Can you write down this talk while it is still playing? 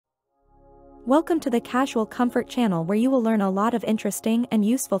Welcome to the Casual Comfort channel, where you will learn a lot of interesting and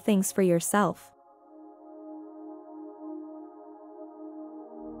useful things for yourself.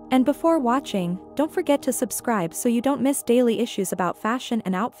 And before watching, don't forget to subscribe so you don't miss daily issues about fashion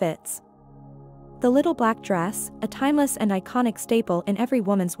and outfits. The little black dress, a timeless and iconic staple in every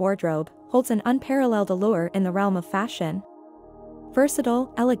woman's wardrobe, holds an unparalleled allure in the realm of fashion.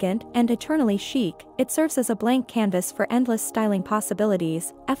 Versatile, elegant, and eternally chic, it serves as a blank canvas for endless styling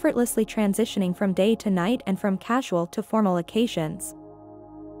possibilities, effortlessly transitioning from day to night and from casual to formal occasions.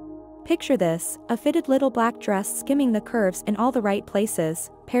 Picture this: a fitted little black dress skimming the curves in all the right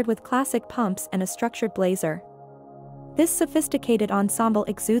places, paired with classic pumps and a structured blazer. This sophisticated ensemble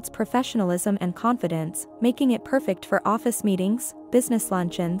exudes professionalism and confidence, making it perfect for office meetings, business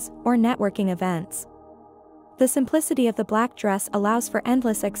luncheons, or networking events. The simplicity of the black dress allows for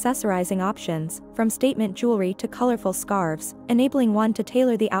endless accessorizing options, from statement jewelry to colorful scarves, enabling one to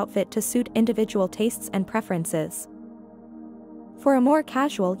tailor the outfit to suit individual tastes and preferences. For a more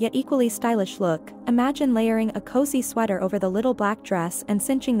casual yet equally stylish look, imagine layering a cozy sweater over the little black dress and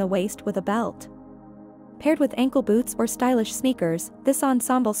cinching the waist with a belt. Paired with ankle boots or stylish sneakers, this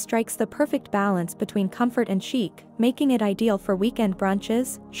ensemble strikes the perfect balance between comfort and chic, making it ideal for weekend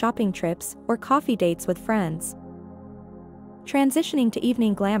brunches, shopping trips, or coffee dates with friends. Transitioning to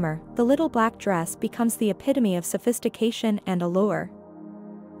evening glamour, the little black dress becomes the epitome of sophistication and allure.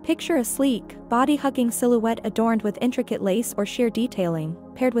 Picture a sleek, body-hugging silhouette adorned with intricate lace or sheer detailing,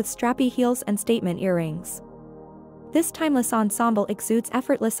 paired with strappy heels and statement earrings. This timeless ensemble exudes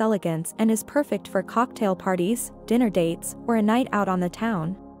effortless elegance and is perfect for cocktail parties, dinner dates, or a night out on the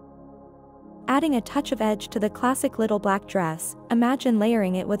town. Adding a touch of edge to the classic little black dress, imagine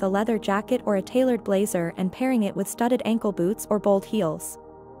layering it with a leather jacket or a tailored blazer and pairing it with studded ankle boots or bold heels.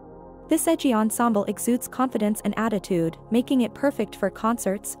 This edgy ensemble exudes confidence and attitude, making it perfect for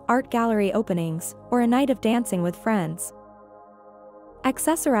concerts, art gallery openings, or a night of dancing with friends.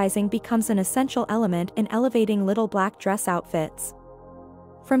 Accessorizing becomes an essential element in elevating little black dress outfits.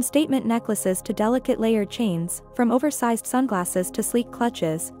 From statement necklaces to delicate layered chains, from oversized sunglasses to sleek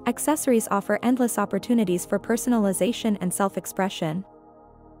clutches, accessories offer endless opportunities for personalization and self-expression.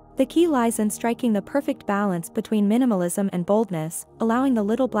 The key lies in striking the perfect balance between minimalism and boldness, allowing the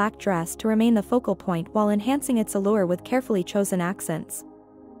little black dress to remain the focal point while enhancing its allure with carefully chosen accents.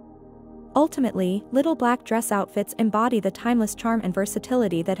 Ultimately, little black dress outfits embody the timeless charm and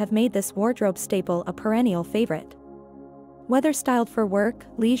versatility that have made this wardrobe staple a perennial favorite. Whether styled for work,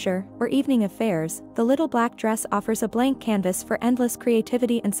 leisure, or evening affairs, the little black dress offers a blank canvas for endless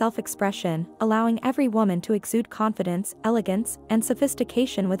creativity and self-expression, allowing every woman to exude confidence, elegance, and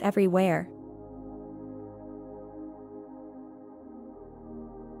sophistication with every wear.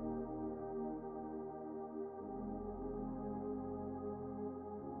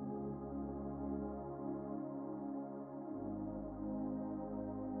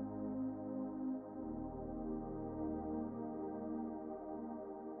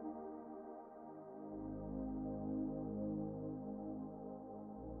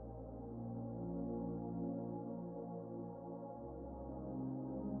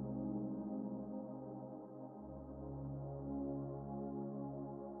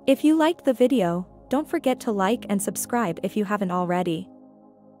 If you liked the video, don't forget to like and subscribe if you haven't already.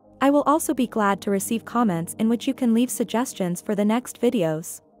 I will also be glad to receive comments in which you can leave suggestions for the next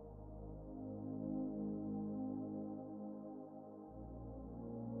videos.